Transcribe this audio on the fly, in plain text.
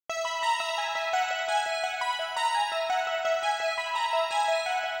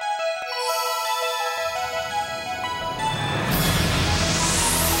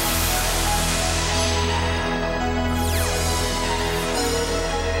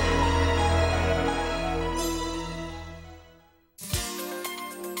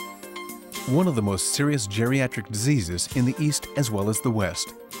one of the most serious geriatric diseases in the East as well as the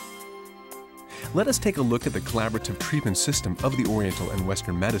West. Let us take a look at the collaborative treatment system of the Oriental and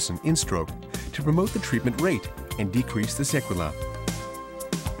Western medicine in stroke to promote the treatment rate and decrease the sequelae.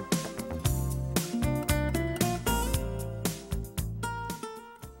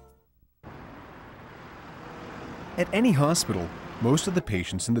 At any hospital, most of the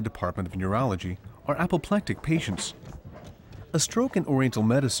patients in the Department of Neurology are apoplectic patients. A stroke in Oriental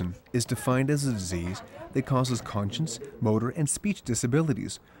medicine is defined as a disease that causes conscience, motor, and speech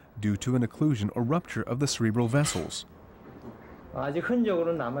disabilities due to an occlusion or rupture of the cerebral vessels. 아직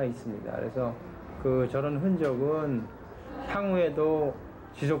흔적으로 남아 있습니다. 그래서 저런 흔적은 향후에도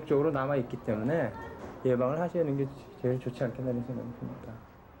지속적으로 남아 있기 때문에 예방을 하시는 게 제일 좋지 않겠다는 생각이 듭니다.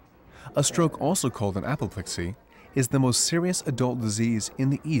 A stroke, also called an apoplexy, is the most serious adult disease in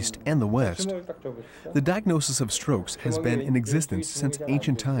the East and the West. The diagnosis of strokes has been in existence since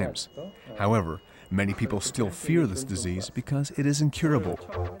ancient times. However, many people still fear this disease because it is incurable.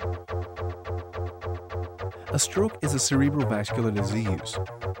 A stroke is a cerebrovascular disease,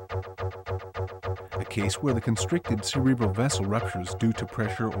 a case where the constricted cerebral vessel ruptures due to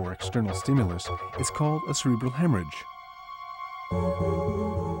pressure or external stimulus is called a cerebral hemorrhage.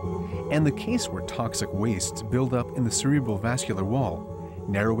 And the case where toxic wastes build up in the cerebral vascular wall,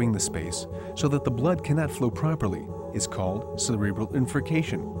 narrowing the space so that the blood cannot flow properly, is called cerebral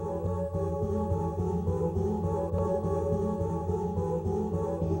infarction.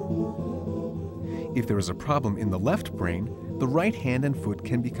 If there is a problem in the left brain, the right hand and foot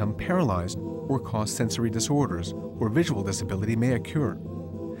can become paralyzed or cause sensory disorders, or visual disability may occur.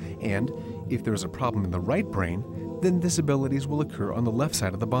 And if there is a problem in the right brain, then disabilities will occur on the left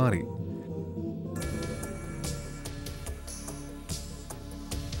side of the body.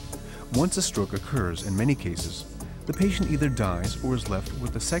 Once a stroke occurs, in many cases, the patient either dies or is left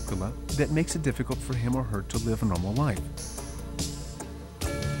with a sequela that makes it difficult for him or her to live a normal life.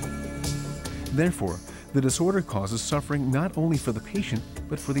 Therefore, the disorder causes suffering not only for the patient,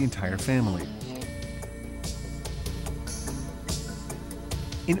 but for the entire family.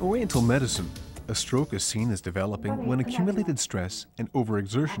 In Oriental medicine, a stroke is seen as developing when accumulated stress and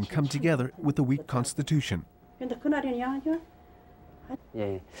overexertion come together with a weak constitution.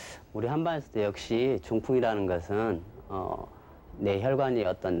 예, 우리 한방에서도 역시 중풍이라는 것은 뇌혈관이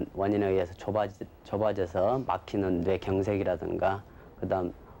어떤 원인에 의해서 좁아져서 막히는 뇌경색이라든가,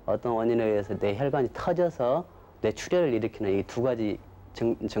 그다음 어떤 원인에 의해서 뇌혈관이 터져서 뇌출혈을 일으키는 이 두 가지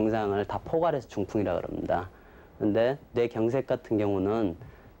증상을 다 포괄해서 중풍이라고 합니다. 그런데 뇌경색 같은 경우는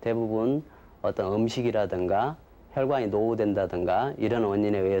대부분 어떤 음식이라든가 혈관이 노후된다든가 이런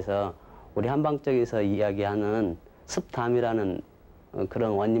원인에 의해서 우리 한방 쪽에서 이야기하는 습담이라는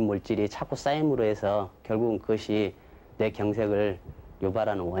그런 원인 물질이 자꾸 쌓임으로 해서 결국은 그것이 뇌경색을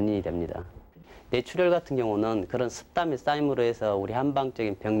유발하는 원인이 됩니다. 뇌출혈 같은 경우는 그런 습담이 쌓임으로 해서 우리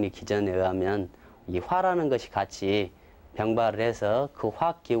한방적인 병리 기전에 의하면 이 화라는 것이 같이 병발을 해서 그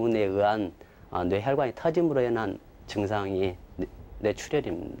화학 기운에 의한 뇌혈관이 터짐으로 인한 증상이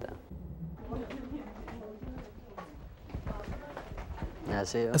뇌출혈입니다.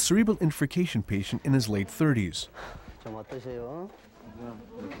 안녕하세요. A cerebral infarction patient in his late 30s. 좀 어떠세요?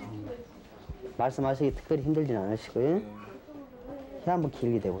 말씀하시기 특별히 힘들진 않으시고요. 혀 한번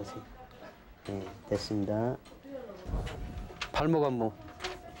길게 대보세요. 네, 됐습니다. 발목 한번,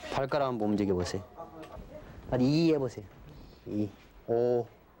 발가락 한번 움직여 보세요. 이 해보세요. 2, 5,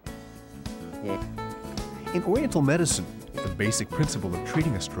 예. In Oriental medicine, the basic principle of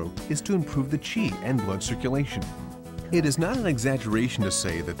treating a stroke is to improve the qi and blood circulation. It is not an exaggeration to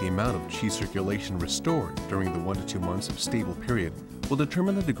say that the amount of qi circulation restored during the 1 to 2 months of stable period will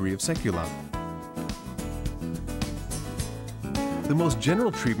determine the degree of sequelae. The most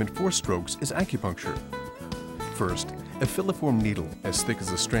general treatment for strokes is acupuncture. First, a filiform needle as thick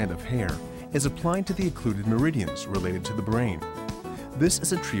as a strand of hair is applied to the occluded meridians related to the brain. This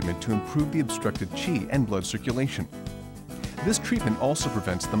is a treatment to improve the obstructed qi and blood circulation. This treatment also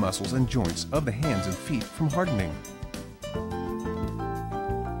prevents the muscles and joints of the hands and feet from hardening.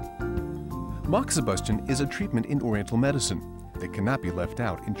 Moxibustion is a treatment in Oriental medicine that cannot be left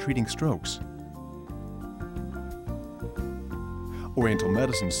out in treating strokes. Oriental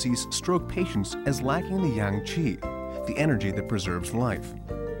medicine sees stroke patients as lacking the yang qi, the energy that preserves life.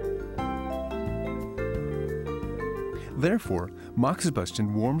 Therefore,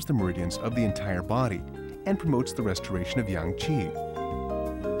 moxibustion warms the meridians of the entire body and promotes the restoration of yang qi.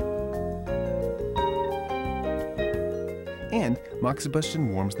 And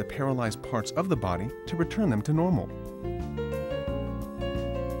moxibustion warms the paralyzed parts of the body to return them to normal.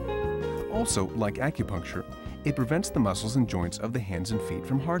 Also, like acupuncture, it prevents the muscles and joints of the hands and feet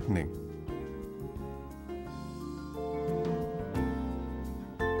from hardening.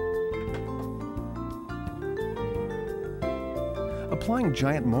 Applying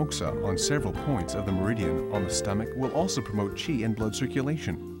giant moxa on several points of the meridian on the stomach will also promote qi and blood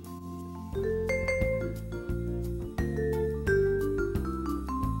circulation.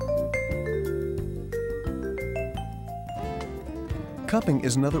 Cupping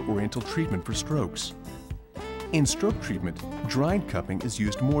is another Oriental treatment for strokes. In stroke treatment, dried cupping is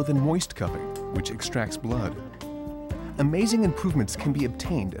used more than moist cupping, which extracts blood. Amazing improvements can be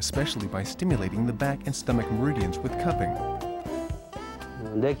obtained, especially by stimulating the back and stomach meridians with cupping.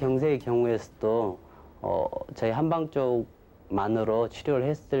 뇌경색의 경우에서도 저희 한방 쪽만으로 치료를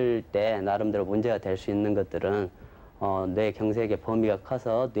했을 때 나름대로 문제가 될 수 있는 것들은 뇌경색의 범위가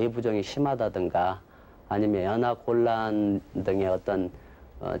커서 뇌부종이 심하다든가 아니면 연화곤란 등의 어떤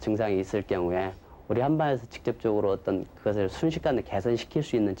증상이 있을 경우에 우리 한방에서 직접적으로 어떤 그것을 순식간에 개선시킬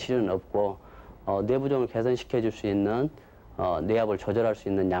수 있는 치료는 없고 뇌부종을 개선시켜 줄 수 있는 뇌압을 조절할 수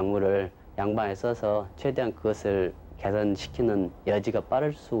있는 약물을 양방에 써서 최대한 그것을 개선시키는 여지가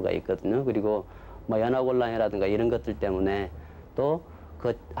빠를 수가 있거든요. 그리고 뭐 연화곤란이라든가 이런 것들 때문에 또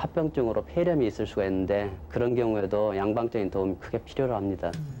그 합병증으로 폐렴이 있을 수가 있는데 그런 경우에도 양방적인 도움이 크게 필요로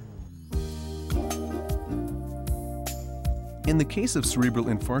합니다. In the case of cerebral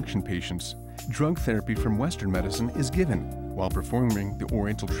infarction patients, drug therapy from Western medicine is given while performing the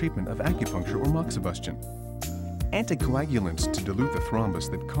Oriental treatment of acupuncture or moxibustion. Anticoagulants to dilute the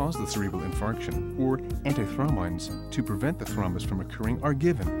thrombus that cause the cerebral infarction or antithrombines to prevent the thrombus from occurring are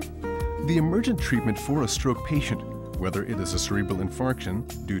given. The emergent treatment for a stroke patient, whether it is a cerebral infarction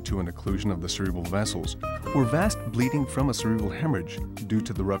due to an occlusion of the cerebral vessels or vast bleeding from a cerebral hemorrhage due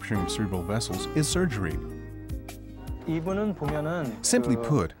to the rupturing of cerebral vessels, is surgery. 이분은 보면은 Simply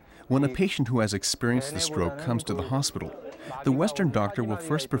put, when a patient who has experienced the stroke comes to the hospital, the Western doctor will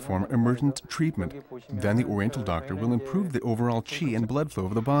first perform emergent treatment. Then the Oriental doctor will improve the overall qi and blood flow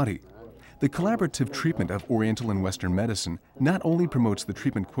of the body. The collaborative treatment of Oriental and Western medicine not only promotes the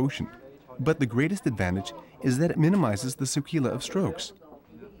treatment quotient, but the greatest advantage is that it minimizes the sequelae of strokes.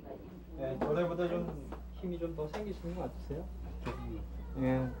 전에보다 좀 힘이 좀 더 생기시는 것 같으세요?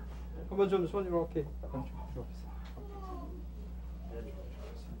 예. 한번 좀 손 이렇게 들어보세요.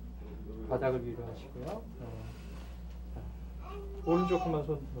 바닥을 위로 하시고요. 오른쪽 한번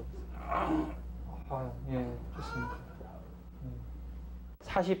손 들어보세요. 예, 좋습니다.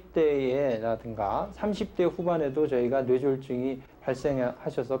 40대라든가 30대 후반에도 저희가 뇌졸중이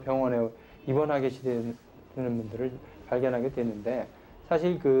발생하셔서 병원에 입원하게 되는 분들을 발견하게 되는데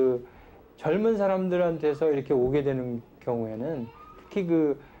사실 그 젊은 사람들한테서 이렇게 오게 되는 경우에는 특히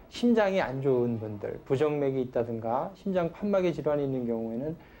그 심장이 안 좋은 분들, 부정맥이 있다든가 심장 판막의 질환이 있는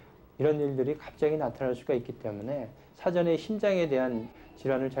경우에는 이런 일들이 갑자기 나타날 수가 있기 때문에 사전에 심장에 대한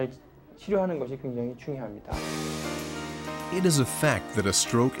질환을 잘 치료하는 것이 굉장히 중요합니다. It is a fact that a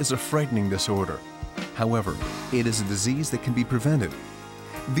stroke is a frightening disorder. However, it is a disease that can be prevented.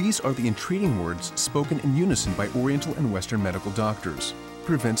 These are the entreating words spoken in unison by Oriental and Western medical doctors.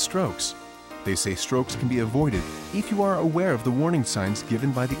 Prevent strokes. They say strokes can be avoided if you are aware of the warning signs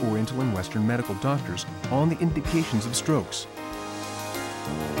given by the Oriental and Western medical doctors on the indications of strokes.